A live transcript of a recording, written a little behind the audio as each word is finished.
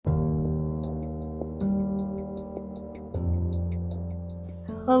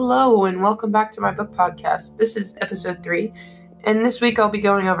Hello, and welcome back to my book podcast. This is episode 3, and this week I'll be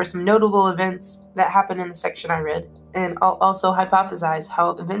going over some notable events that happened in the section I read, and I'll also hypothesize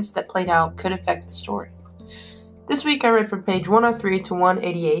how events that played out could affect the story. This week I read from page 103 to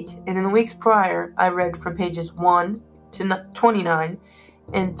 188, and in the weeks prior I read from pages 1 to 29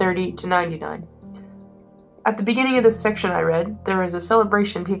 and 30 to 99. At the beginning of this section I read, there was a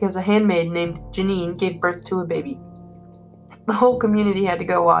celebration because a handmaid named Janine gave birth to a baby. The whole community had to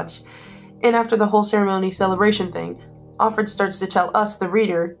go watch, and after the whole ceremony celebration thing, Offred starts to tell us, the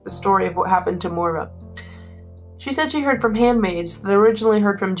reader, the story of what happened to Moira. She said she heard from handmaids that originally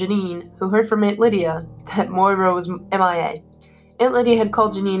heard from Janine, who heard from Aunt Lydia that Moira was MIA. Aunt Lydia had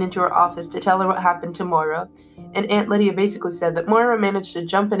called Janine into her office to tell her what happened to Moira, and Aunt Lydia basically said that Moira managed to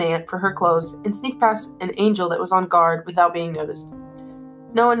jump an ant for her clothes and sneak past an angel that was on guard without being noticed.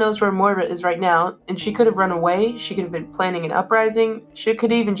 No one knows where Moira is right now, and she could have run away, she could have been planning an uprising, she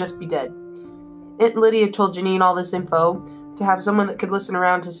could even just be dead. Aunt Lydia told Janine all this info to have someone that could listen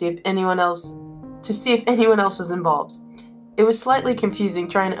around to see if anyone else was involved. It was slightly confusing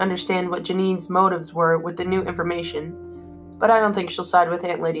trying to understand what Janine's motives were with the new information, but I don't think she'll side with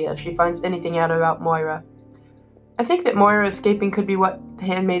Aunt Lydia if she finds anything out about Moira. I think that Moira escaping could be what the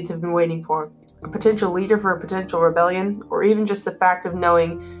handmaids have been waiting for. A potential leader for a potential rebellion, or even just the fact of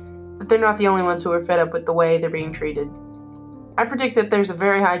knowing that they're not the only ones who are fed up with the way they're being treated. I predict that there's a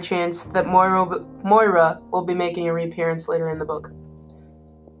very high chance that Moira will be making a reappearance later in the book.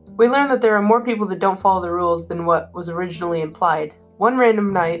 We learn that there are more people that don't follow the rules than what was originally implied. One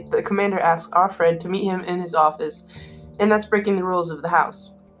random night, the commander asks Offred to meet him in his office, and that's breaking the rules of the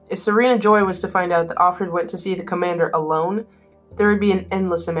house. If Serena Joy was to find out that Offred went to see the commander alone, there would be an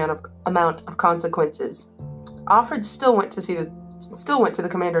endless amount of consequences. Offred still went to the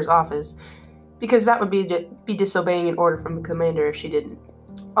commander's office, because that would be disobeying an order from the commander if she didn't.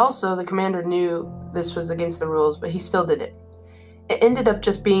 Also, the commander knew this was against the rules, but he still did it. It ended up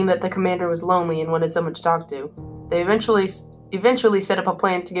just being that the commander was lonely and wanted someone to talk to. They eventually set up a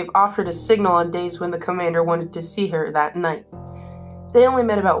plan to give Offred a signal on days when the commander wanted to see her that night. They only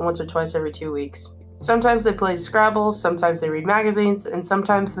met about once or twice every 2 weeks. Sometimes they play Scrabble, sometimes they read magazines, and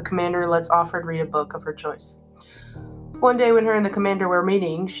sometimes the commander lets Offred read a book of her choice. One day when her and the commander were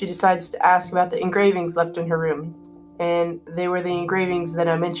meeting, she decides to ask about the engravings left in her room, and they were the engravings that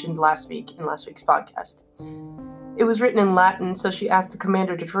I mentioned last week in last week's podcast. It was written in Latin, so she asked the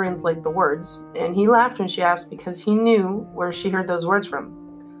commander to translate the words, and he laughed when she asked because he knew where she heard those words from.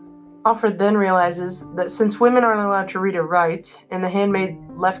 Offred then realizes that since women aren't allowed to read or write, and the handmaid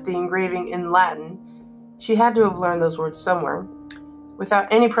left the engraving in Latin, she had to have learned those words somewhere. Without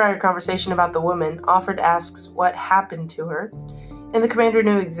any prior conversation about the woman, Offred asks what happened to her, and the commander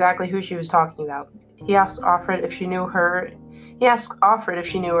knew exactly who she was talking about. He asks Offred if she knew her, and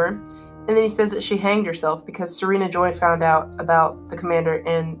then he says that she hanged herself because Serena Joy found out about the commander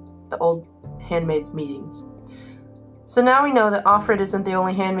and the old handmaid's meetings. So now we know that Offred isn't the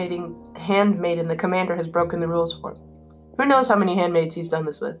only handmaiden the commander has broken the rules for. Who knows how many handmaids he's done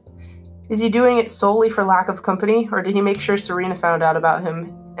this with? Is he doing it solely for lack of company, or did he make sure Serena found out about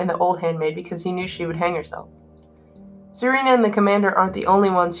him and the old handmaid because he knew she would hang herself? Serena and the commander aren't the only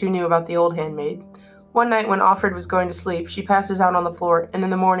ones who knew about the old handmaid. One night when Offred was going to sleep, she passes out on the floor, and in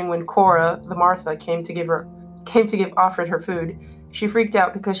the morning when Cora, the Martha, came to give Offred her food, she freaked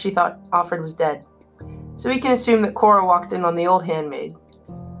out because she thought Offred was dead. So we can assume that Cora walked in on the old handmaid.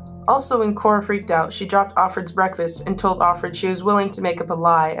 Also, when Cora freaked out, she dropped Offred's breakfast and told Offred she was willing to make up a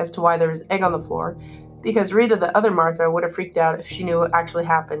lie as to why there was egg on the floor, because Rita, the other Martha, would have freaked out if she knew what actually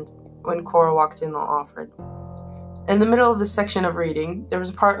happened when Cora walked in on Offred. In the middle of this section of reading, there was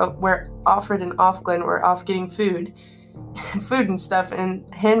a part where Offred and Offglen were off getting food and stuff, and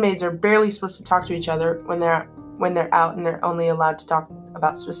handmaids are barely supposed to talk to each other when they're out and they're only allowed to talk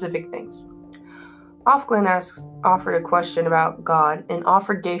about specific things. Offglen asks Offred a question about God, and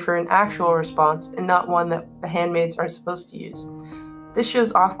Offred gave her an actual response and not one that the handmaids are supposed to use. This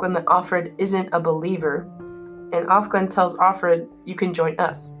shows Offglen that Offred isn't a believer, and Offglen tells Offred, you can join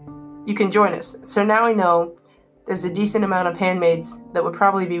us. So now we know there's a decent amount of handmaids that would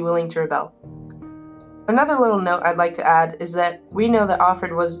probably be willing to rebel. Another little note I'd like to add is that we know that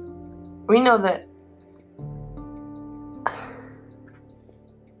Offred was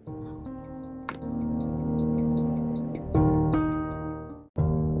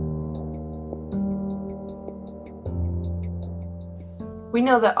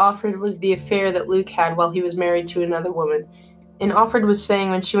the affair that Luke had while he was married to another woman, and Offred was saying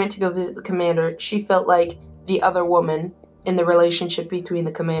when she went to go visit the commander, she felt like the other woman in the relationship between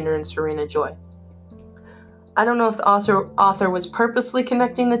the commander and Serena Joy. I don't know if the author was purposely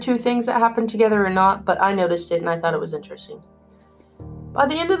connecting the two things that happened together or not, but I noticed it and I thought it was interesting. By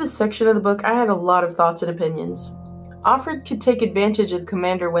the end of this section of the book, I had a lot of thoughts and opinions. Offred could take advantage of the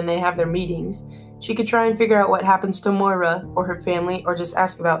commander when they have their meetings. She could try and figure out what happens to Moira or her family, or just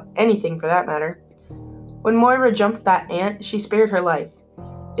ask about anything for that matter. When Moira jumped that ant, she spared her life.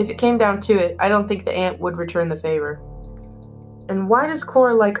 If it came down to it, I don't think the ant would return the favor. And why does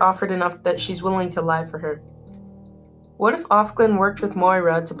Cora like Offred enough that she's willing to lie for her? What if Offglin worked with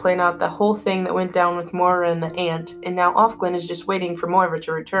Moira to plan out the whole thing that went down with Moira and the ant, and now Offglin is just waiting for Moira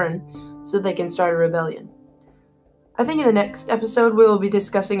to return so they can start a rebellion? I think in the next episode we will be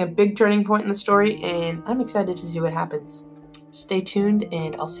discussing a big turning point in the story, and I'm excited to see what happens. Stay tuned,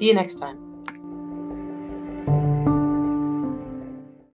 and I'll see you next time.